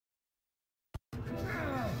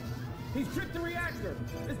He's tripped the reactor.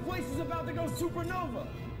 This place is about to go supernova.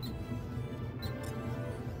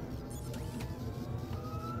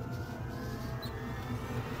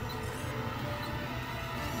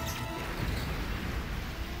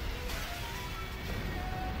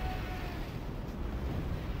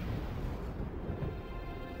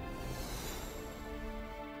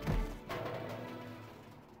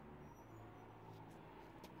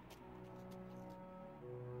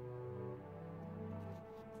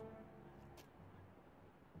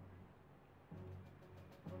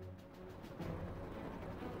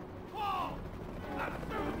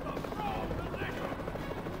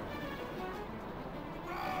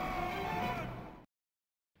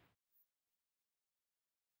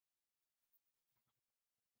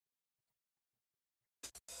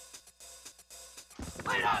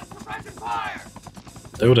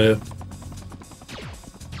 Oh dear.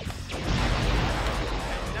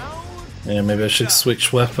 Yeah, maybe I should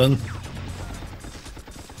switch weapon.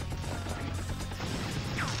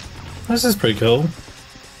 This is pretty cool.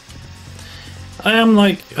 I am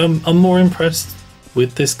like, I'm more impressed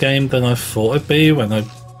with this game than I thought I'd be when I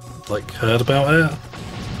like heard about it.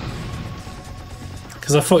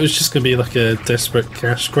 Because I thought it was just going to be like a desperate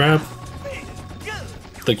cash grab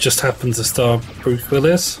that just happened to star Bruce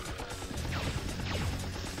Willis.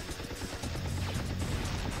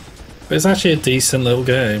 But it's actually a decent little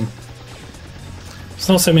game. It's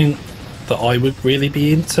not something that I would really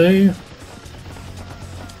be into,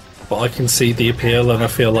 but I can see the appeal, and I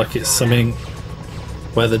feel like it's something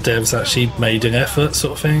where the devs actually made an effort,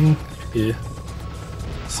 sort of thing. You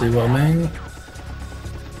see what I mean?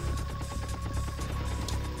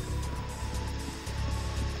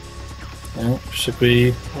 Oh, should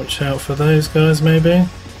we watch out for those guys, maybe?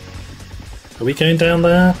 Are we going down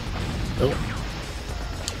there? Oh.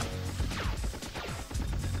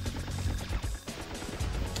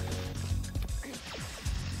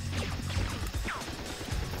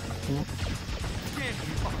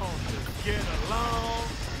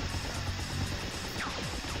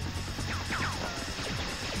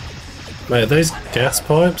 Wait, are those gas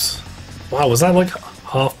pipes? Wow, was that like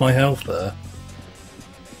half my health there?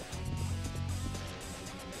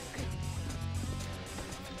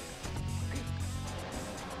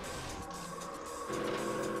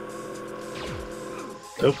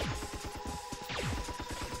 Oh.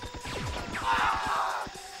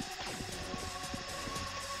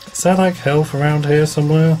 Is that like health around here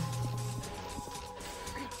somewhere?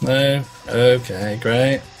 No? Okay,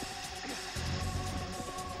 great.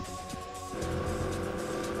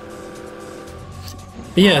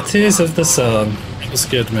 But yeah, Tears of the Sun. It was a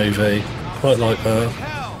good movie. Quite like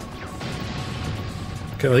that.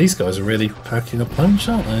 God, these guys are really packing a punch,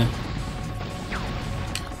 aren't they?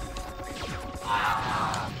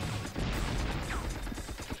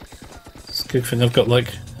 It's a good thing I've got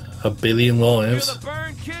like 1 billion lives.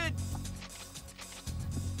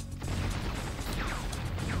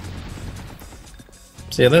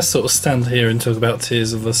 So yeah, let's sort of stand here and talk about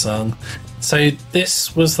Tears of the Sun. So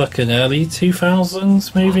this was like an early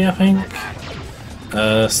 2000s movie, I think,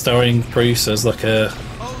 starring Bruce as like a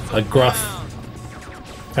gruff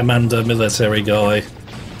commander military guy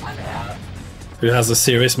who has a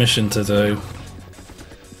serious mission to do.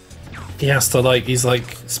 He has to he's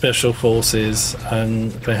like special forces,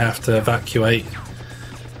 and they have to evacuate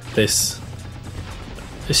this.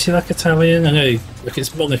 Is she like Italian? I know, look,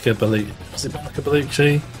 it's Monica Bellucci. Is it Monica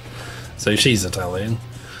Bellucci? So she's Italian.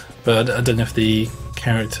 But I don't know if the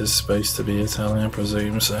character's supposed to be Italian, I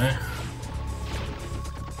presume so.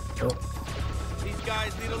 Oh. These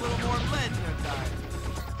guys need a little more lead in their diet.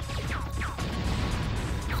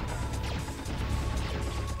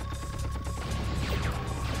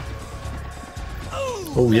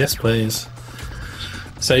 Oh yes, please.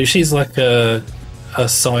 So she's like a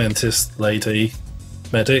scientist lady,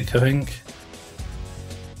 medic, I think.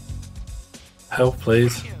 Help,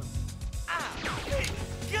 please.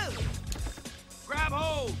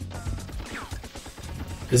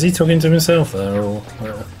 Is he talking to himself there, or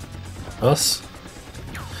us?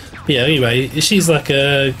 But yeah, anyway, she's like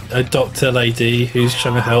a doctor lady who's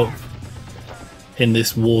trying to help in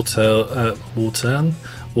this war-torn,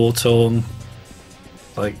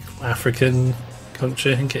 like, African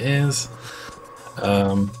country, I think it is.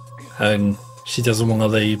 And she doesn't want to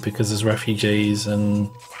leave because there's refugees and...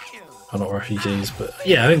 Oh, not refugees, but...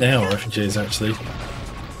 Yeah, I think they are refugees, actually.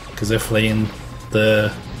 Because they're fleeing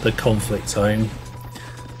the conflict zone.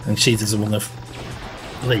 And she doesn't want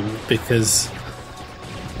to leave because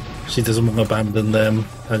she doesn't want to abandon them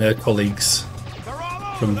and her colleagues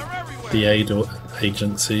from the aid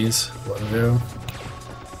agencies. Whatever.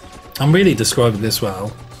 I'm really describing this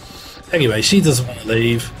well. Anyway, she doesn't want to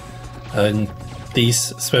leave, and these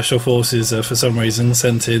special forces are for some reason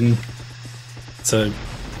sent in to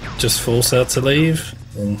just force her to leave,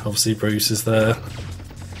 and obviously Bruce is there. Blah,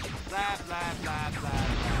 blah, blah, blah,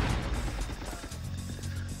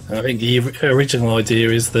 blah. I think the original idea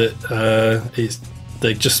is that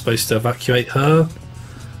they're just supposed to evacuate her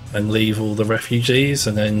and leave all the refugees,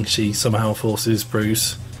 and then she somehow forces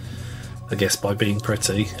Bruce, I guess by being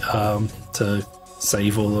pretty, to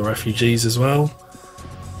save all the refugees as well.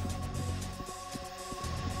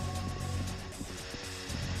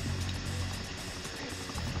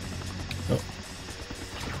 Oh.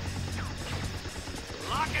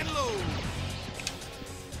 Lock and load.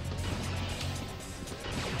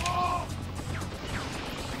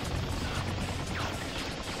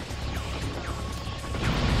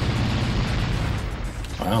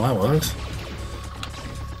 Wow, that works.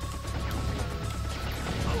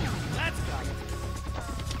 That's got it.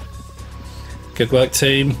 Good work,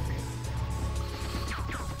 team.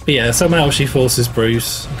 But yeah, somehow she forces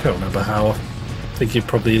Bruce, I can't remember how, I think it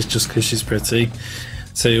probably is just because she's pretty,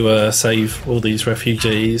 to save all these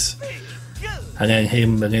refugees, and then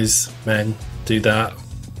him and his men do that,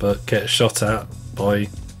 but get shot at by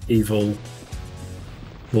evil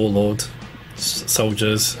warlord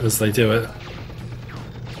soldiers as they do it.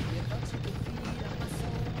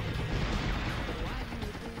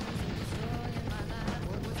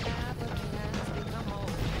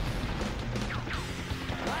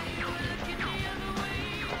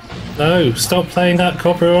 No, stop playing that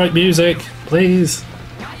copyright music, please.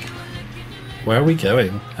 Where are we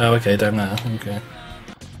going? Oh, okay, down there. Okay.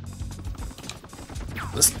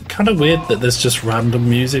 It's kind of weird that there's just random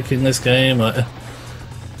music in this game. Like,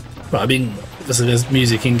 well, I mean, obviously there's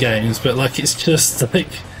music in games, but like it's just like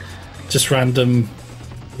just random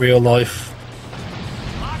real life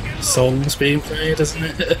songs being played,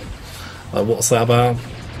 isn't it? Like, what's that about?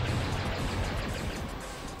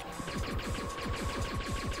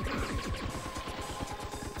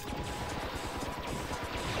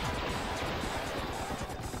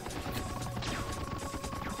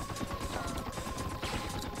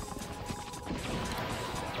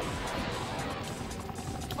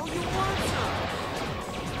 Oh, you want some?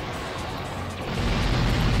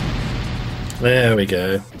 There we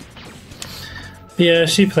go. Yeah,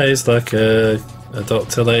 she plays like a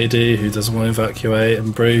doctor lady who doesn't want to evacuate,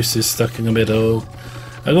 and Bruce is stuck in the middle,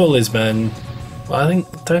 and all his men. Well, I think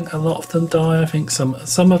don't a lot of them die. I think some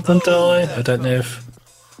of them die. I don't know if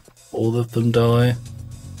all of them die.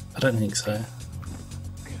 I don't think so.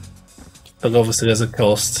 But obviously, there's a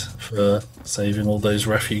cost for saving all those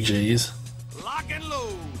refugees. Lock and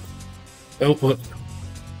load. Oh, what?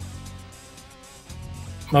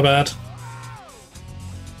 My bad.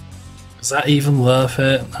 Was that even worth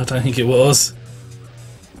it? I don't think it was.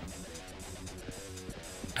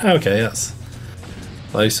 Okay, that's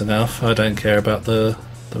close enough. I don't care about the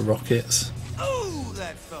rockets. Ooh,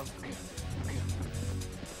 that felt good.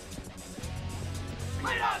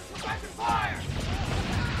 Wait up! Come back and fire!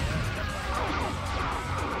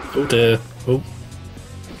 Oh dear. Oh.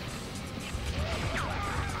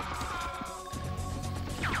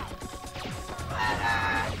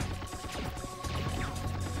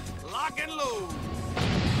 Lock and load.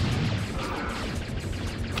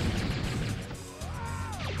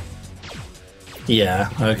 Yeah,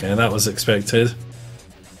 okay, that was expected.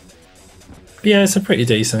 But yeah, it's a pretty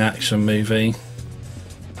decent action movie.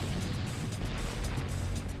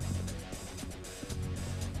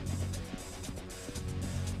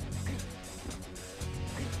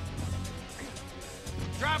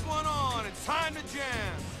 Strap one on. It's time to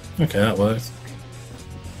jam. Okay, that works.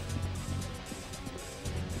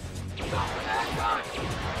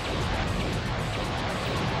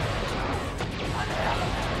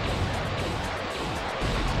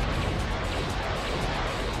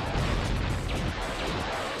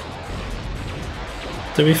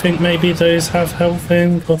 Do we think maybe those have health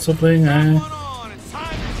in? Possibly, Strap no. one on. It's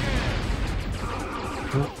time to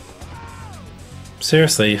jam.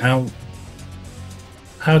 Seriously, how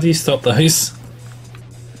do you stop those?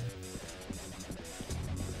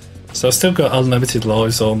 So I've still got unlimited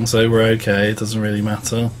lives on, so we're okay, it doesn't really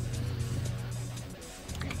matter.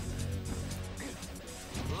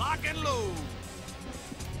 Lock and load.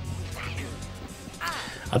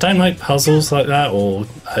 I don't like puzzles like that or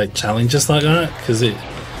challenges like that because it's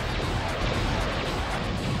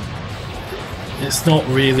not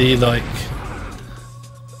really like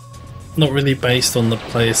not really based on the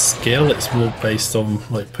player's skill. It's more based on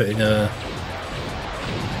like putting a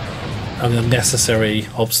unnecessary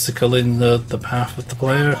obstacle in the path of the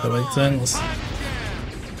player. If that makes sense. Time to jam.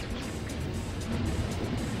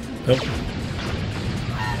 Oh.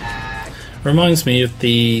 Reminds me of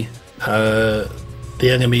the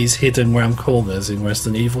enemies hidden around corners in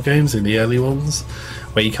Resident Evil games, in the early ones,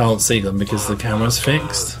 where you can't see them because the camera's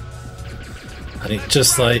fixed. And it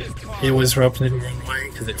just like, it always rubs me the wrong way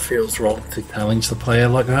because it feels wrong to challenge the player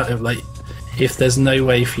like that. If there's no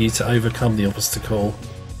way for you to overcome the obstacle,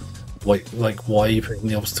 why are you putting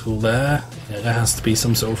the obstacle there? There has to be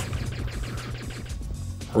some sort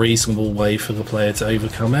of reasonable way for the player to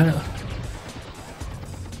overcome it.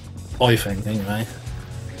 I think, anyway.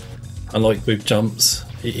 And like with jumps,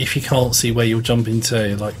 if you can't see where you're jumping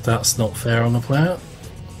to, like, that's not fair on the player.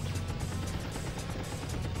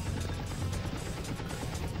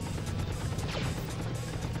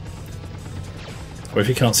 Or if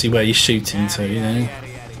you can't see where you're shooting to, you know.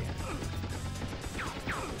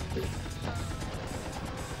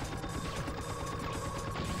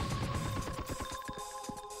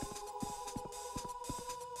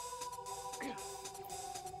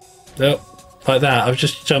 Nope. Like that, I've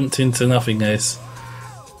just jumped into nothingness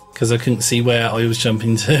because I couldn't see where I was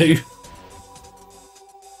jumping to.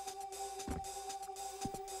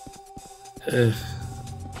 Ugh.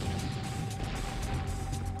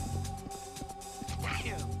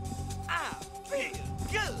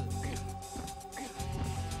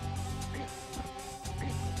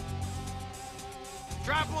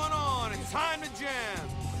 Strap one on, it's time to jam.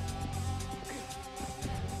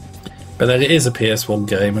 But then it is a PS1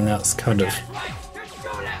 game, and that's kind of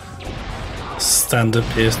standard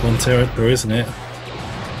PS1 territory, isn't it?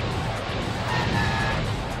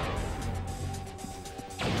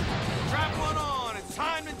 Strap one on, it's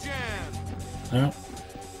time to jam. Oh.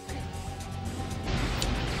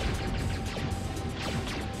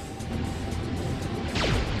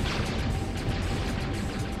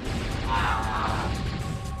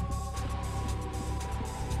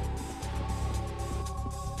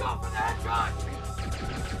 Go for that shot!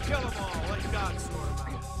 Kill them all, let God sort them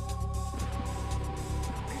out.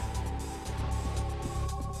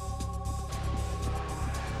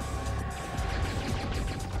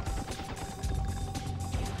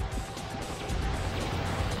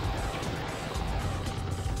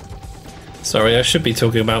 Sorry, I should be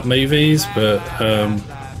talking about movies, but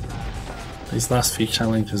these last few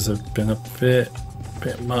challenges have been a bit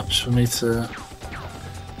much for me to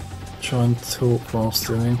try and talk whilst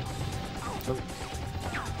doing.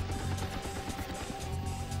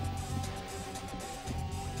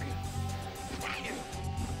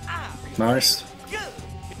 Nice.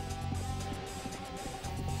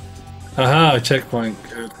 Aha, checkpoint.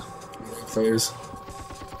 Good. I love those.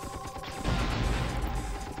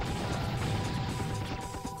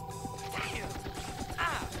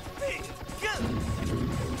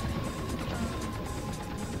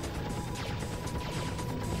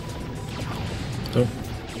 Oh.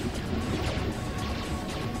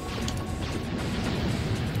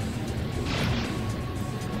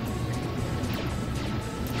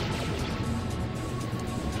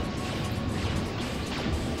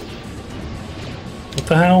 What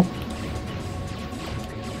the hell?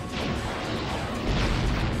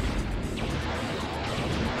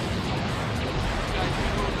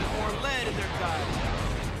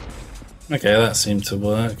 Okay, that seemed to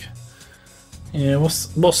work. Yeah,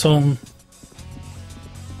 what's on?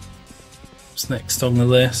 What's next on the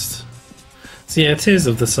list? So yeah, Tears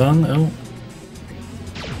of the Sun. Oh,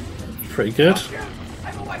 pretty good.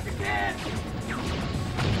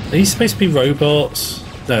 Are these supposed to be robots?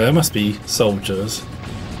 No, they must be soldiers.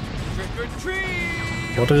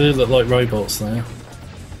 Why do they look like robots there?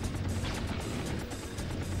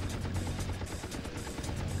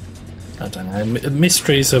 I don't know.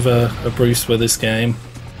 Mysteries of a Bruce Willis game.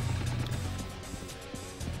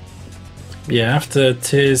 Yeah, after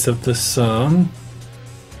Tears of the Sun.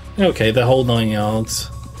 Okay, the whole 9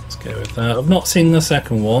 yards. Let's go with that. I've not seen the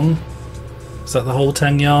second one. Is that the whole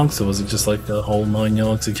 10 yards, or was it just like the whole 9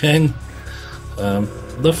 yards again?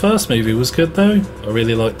 The first movie was good though. I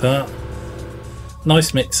really liked that.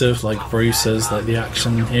 Nice mix of like Bruce as like the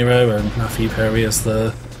action hero and Matthew Perry as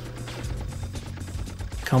the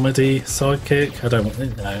comedy sidekick. I don't know,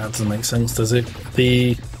 that doesn't make sense, does it?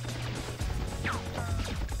 The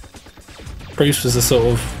Bruce was the sort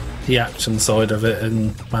of the action side of it,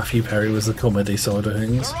 and Matthew Perry was the comedy side of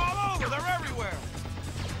things. They're all over, they're everywhere.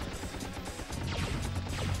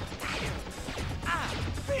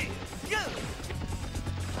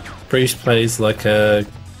 Bruce plays like a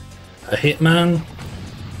hitman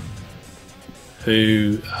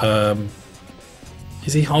who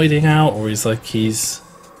is he hiding out, or is like he's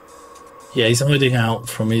hiding out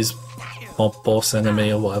from his mob boss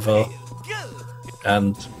enemy or whatever,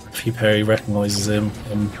 and Matthew Perry recognises him,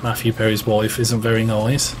 and Matthew Perry's wife isn't very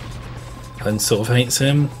nice and sort of hates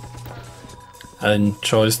him and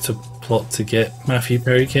tries to plot to get Matthew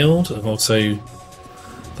Perry killed, and also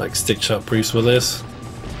like stitch up Bruce Willis.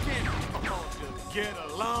 Get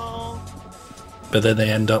along. But then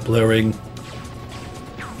they end up luring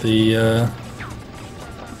the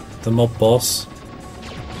mob boss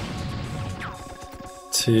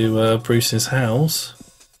to Bruce's house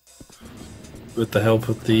with the help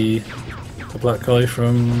of the black guy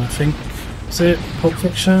from, I think, is it Pulp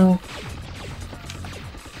Fiction?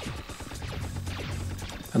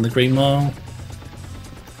 And the Green Mile.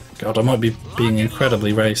 God, I might be being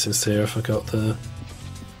incredibly racist here if I got the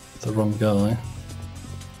wrong guy.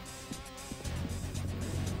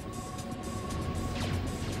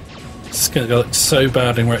 It's gonna go so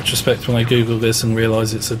bad in retrospect when I Google this and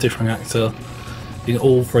realise it's a different actor in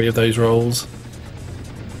all three of those roles.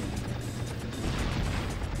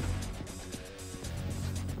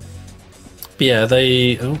 But yeah,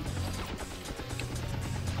 they...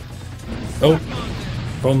 Oh,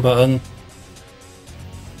 wrong button.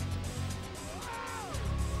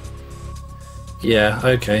 Yeah,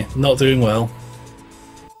 okay, not doing well.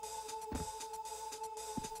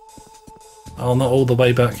 Oh, not all the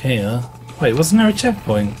way back here. Wait, wasn't there a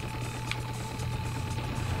checkpoint?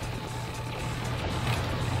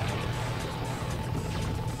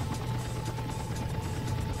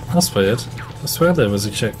 That's weird. I swear there was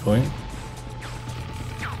a checkpoint.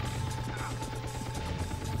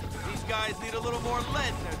 These guys need a little more lead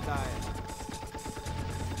in their diet.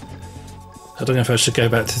 I don't know if I should go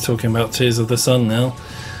back to talking about Tears of the Sun now.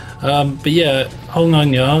 But yeah, whole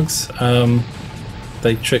 9 yards.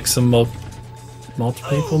 They trick some mob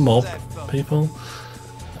people.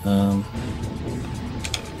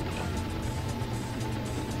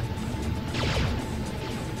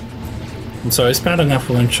 I'm sorry, it's bad enough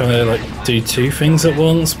when I'm trying to like do 2 things at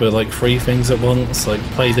once, but like 3 things at once, like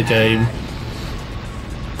play the game,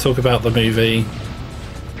 talk about the movie,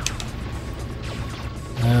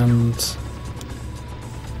 and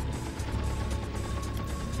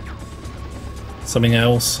something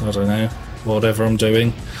else, I don't know, whatever I'm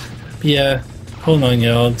doing. But yeah, whole 9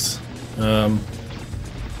 yards. That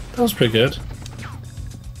was pretty good.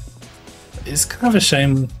 It's kind of a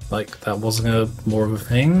shame like that wasn't more of a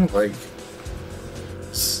thing. Like,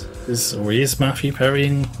 is Matthew Perry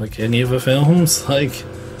in like any other films? Like,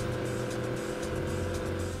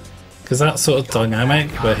 because that sort of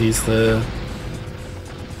dynamic where he's the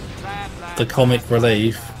comic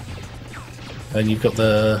relief, and you've got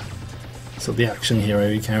the sort of the action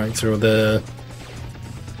hero character, or the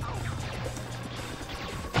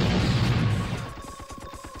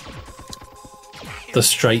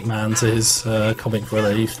straight man to his comic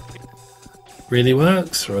relief, really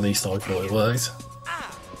works, or at least I thought it worked.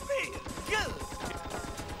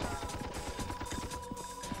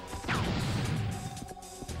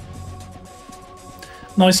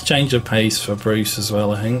 Nice change of pace for Bruce as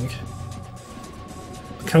well, I think.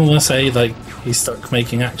 I kind of want to say like he's stuck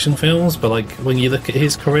making action films, but like when you look at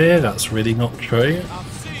his career, that's really not true.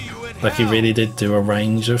 Like he really did do a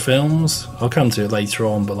range of films. I'll come to it later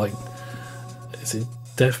on, but like, is it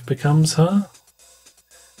Death Becomes Her?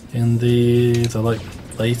 In the like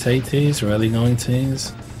late 80s or early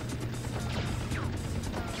 90s?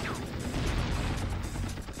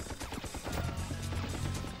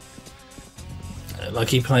 Like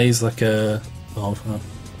he plays like a... well, I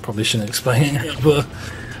probably shouldn't explain it, but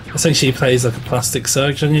essentially he plays like a plastic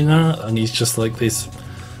surgeon in that, and he's just like this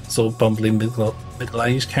sort of bumbling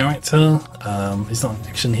middle-aged character. He's not an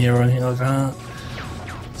action hero or anything like that.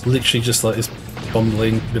 It's literally just like this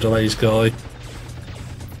bumbling middle-aged guy.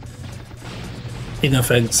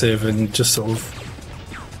 Inoffensive and just sort of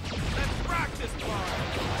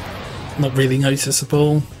not really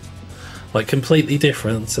noticeable. Like completely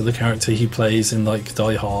different to the character he plays in like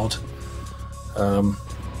Die Hard,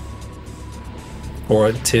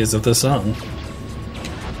 or Tears of the Sun.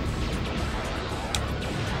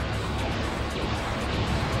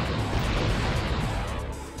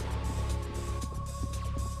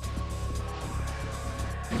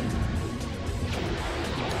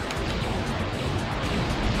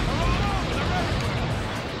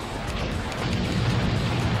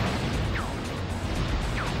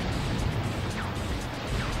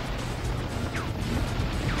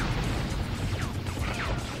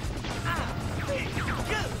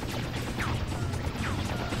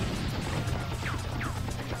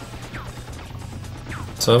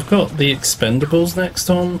 So I've got The Expendables next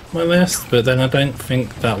on my list, but then I don't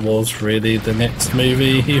think that was really the next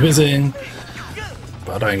movie he was in.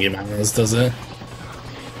 But I don't think it matters, does it?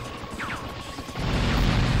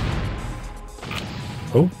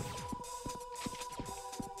 Oh.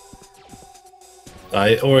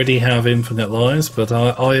 I already have infinite lives, but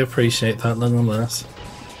I appreciate that nonetheless.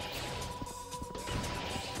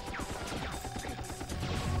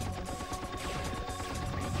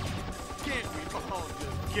 Can't we all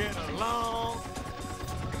just get along?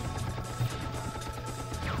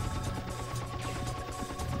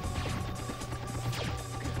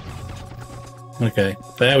 Okay,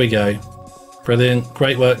 there we go. Brilliant.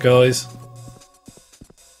 Great work, guys.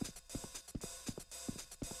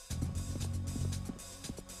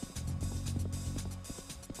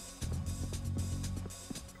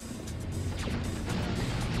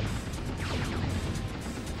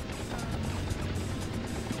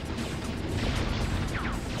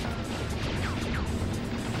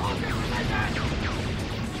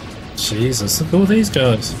 Jesus, look at all these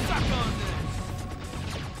guys. Suck on this.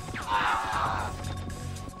 Ah!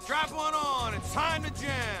 Strap one on. It's time to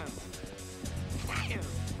jam. Damn.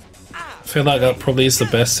 Ah. I feel like that probably is the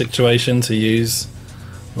best situation to use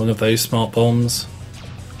one of those smart bombs.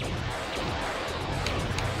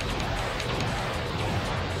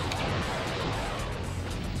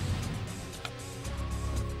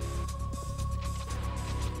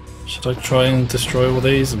 Should I try and destroy all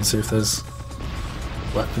these and see if there's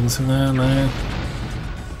weapons in there? No.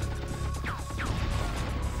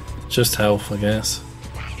 Just health, I guess.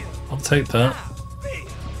 I'll take that.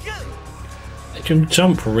 It can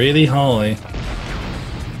jump really high.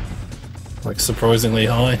 Like surprisingly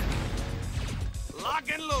high.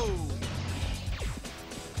 Lock and load.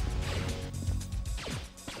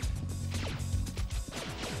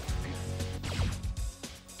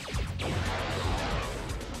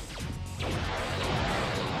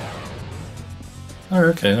 Oh,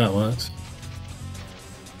 okay, that works.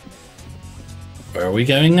 Where are we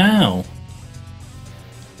going now?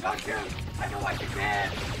 Duck him! I know what you did!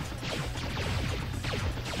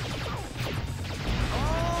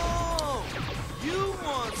 Oh, you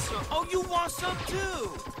want some? Oh, you want some too?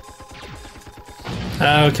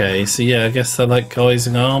 Okay, so yeah, I guess they're like guys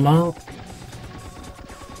in armor.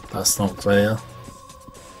 That's not clear.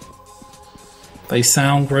 They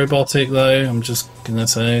sound robotic though, I'm just gonna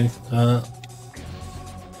say that.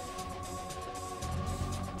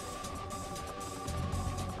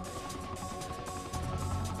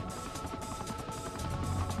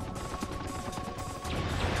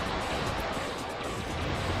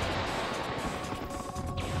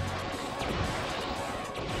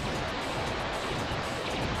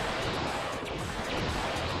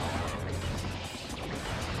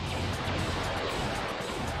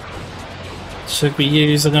 Should we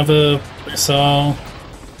use another missile?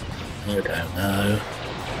 I don't know.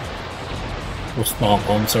 Or smart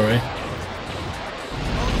bomb, sorry.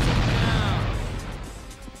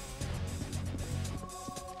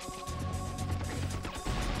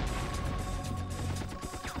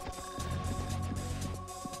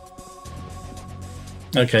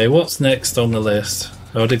 Okay, what's next on the list?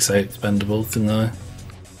 Oh, I did say Expendables, didn't I?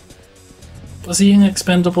 Was he in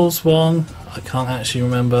Expendables 1? I can't actually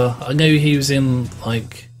remember. I know he was in,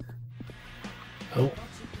 like... Oh.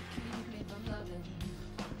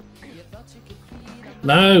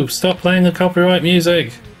 No! Stop playing the copyright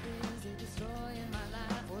music!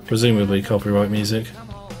 Presumably copyright music.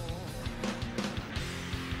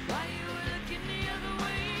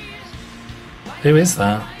 Who is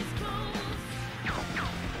that?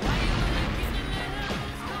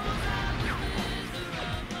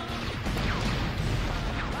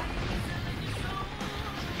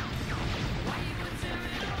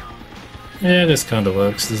 Yeah, this kind of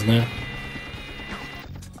works, doesn't it?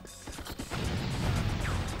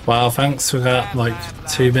 Wow, thanks for that, like,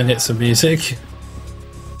 2 minutes of music.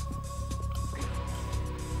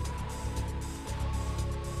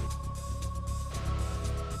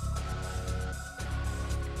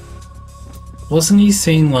 Wasn't he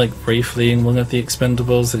seen, like, briefly in one of the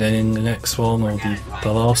Expendables, again in the next one, or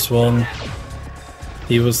the last one?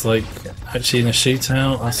 He was, like, actually in a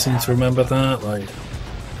shootout, I seem to remember that, like...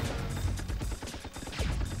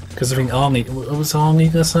 Because I think Arnie, was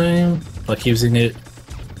Arnie the same? Like he was in it.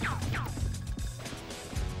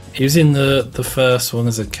 He was in the first one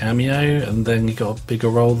as a cameo, and then he got a bigger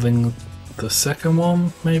role than the second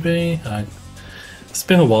one, maybe? It's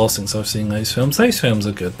been a while since I've seen those films. Those films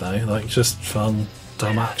are good though, like just fun,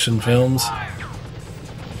 dumb action films.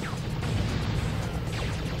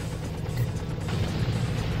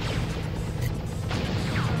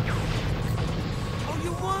 Oh,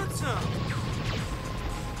 you want some?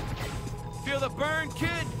 Feel the burn,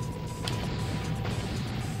 kid?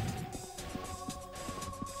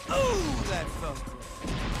 Ooh, that felt good.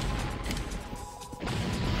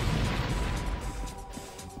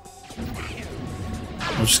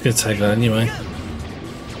 I'm just gonna take that anyway.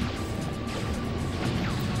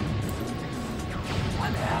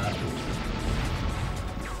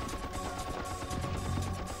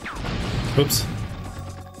 Oops.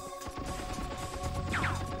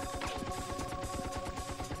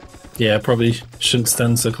 Yeah, probably shouldn't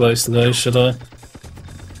stand so close to those, should I?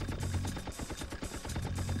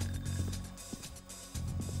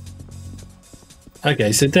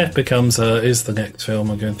 Okay, so Death Becomes Her is the next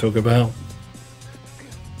film I'm going to talk about.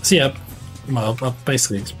 So yeah, well, I've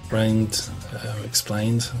basically explained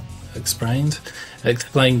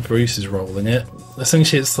Bruce's role in it.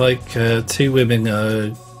 Essentially, it's like two women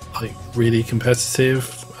are like really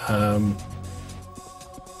competitive.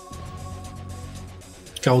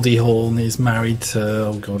 Goldie Hawn is married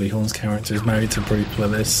to... Goldie Hawn's character is married to Bruce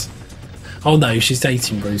Willis. Oh no, she's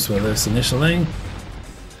dating Bruce Willis initially.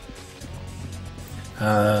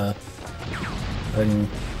 And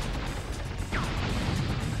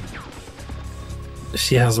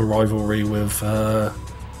she has a rivalry with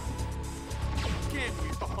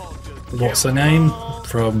what's her name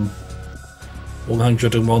from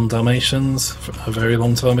 101 Dalmatians a very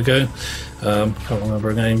long time ago. Can't remember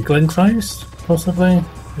her name. Glenn Close, possibly?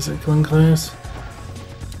 Is it Glenn Close?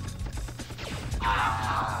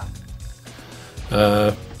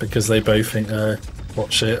 Because they both think they're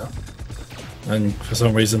hot shit, and for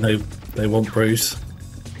some reason they want Bruce.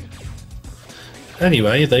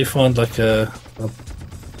 Anyway, they find like a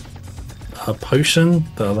potion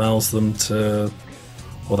that allows them to,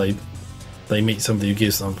 or they meet somebody who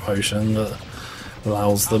gives them a potion that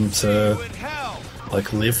allows them to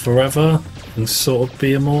like live forever and sort of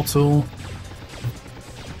be immortal,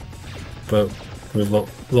 but with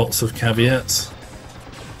lots of caveats.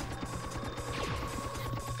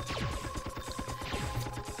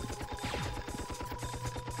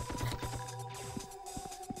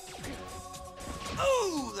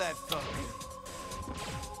 Ooh, that fucker.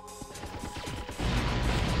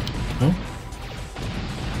 Oh.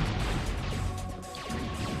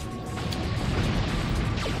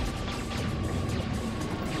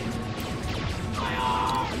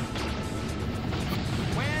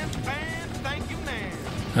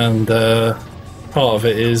 And part of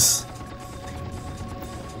it is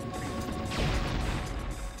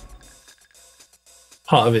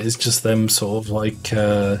just them sort of like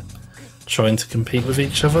trying to compete with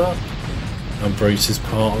each other, and Bruce is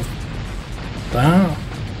part of that.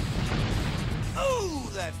 Ooh,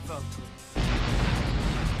 that fucker.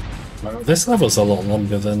 Well, this level's a lot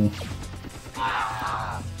longer than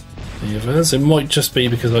the others. It might just be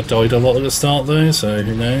because I died a lot at the start though, so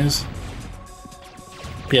who knows.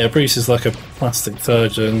 Yeah, Bruce is like a plastic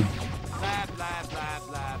surgeon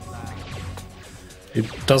who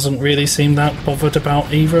doesn't really seem that bothered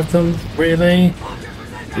about either of them, really.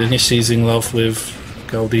 Initially he's in love with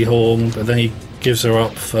Goldie Hawn, but then he gives her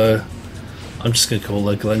up for... I'm just going to call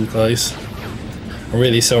her Glenn Close. I'm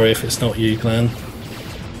really sorry if it's not you, Glenn.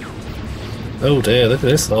 Oh dear, look at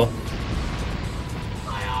this lot.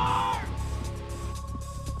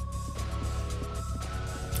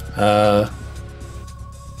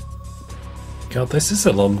 God, this is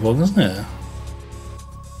a long one, isn't it?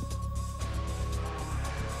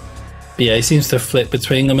 But yeah, he seems to flip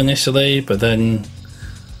between them initially, but then...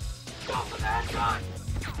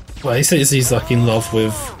 Well, he says he's like in love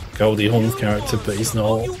with Goldie Hawn's character, but he's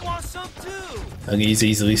not. And he's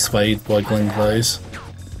easily swayed by Glenn Close.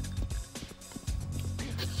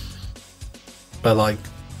 But like,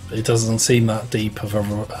 it doesn't seem that deep of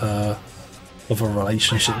a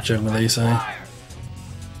relationship generally, so...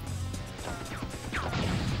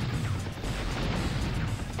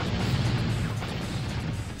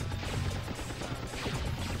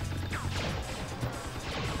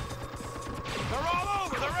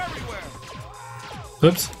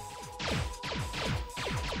 Oops.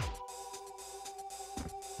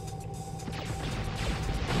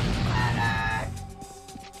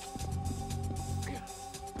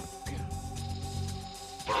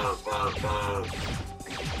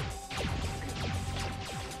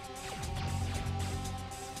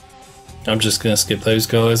 I'm just gonna skip those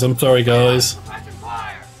guys. I'm sorry, guys.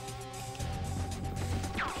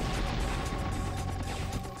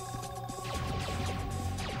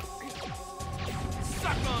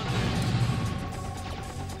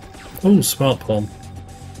 Oh, smart bomb.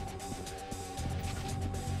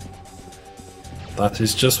 That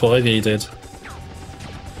is just what I needed.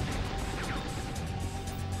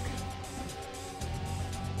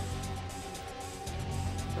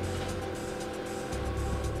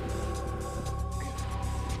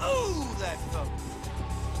 Ooh, that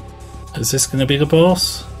fucker. Is this going to be the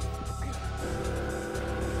boss?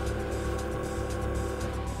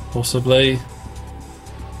 Possibly.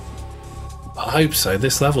 I hope so.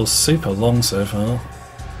 This level's super long so far.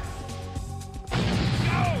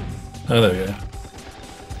 Oh, there we go.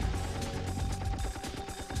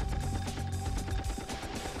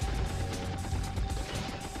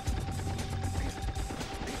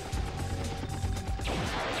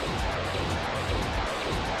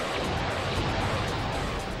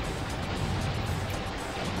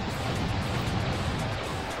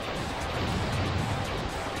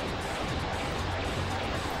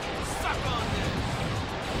 Suck on this.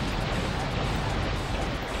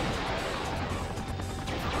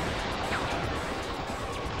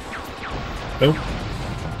 Oh,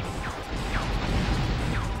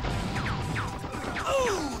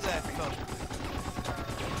 Ooh, that's tough.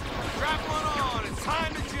 Strap one on. It's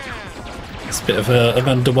time to jam. it's a bit of an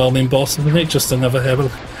underwhelming boss, isn't it? Just another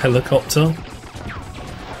helicopter.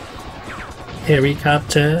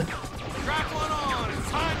 Helicopter. Strap one on.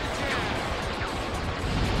 It's time to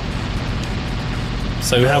jam.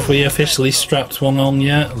 So have we officially strapped one on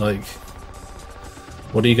yet? Like,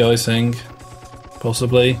 what do you guys think?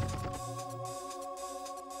 Possibly.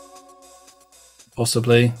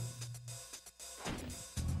 Possibly.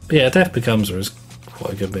 But yeah, Death Becomes Her is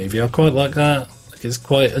quite a good movie. I quite like that. Like, it's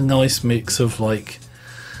quite a nice mix of like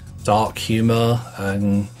dark humour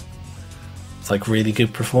and like really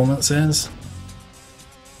good performances.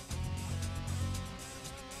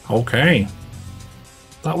 Okay.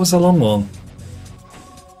 That was a long one.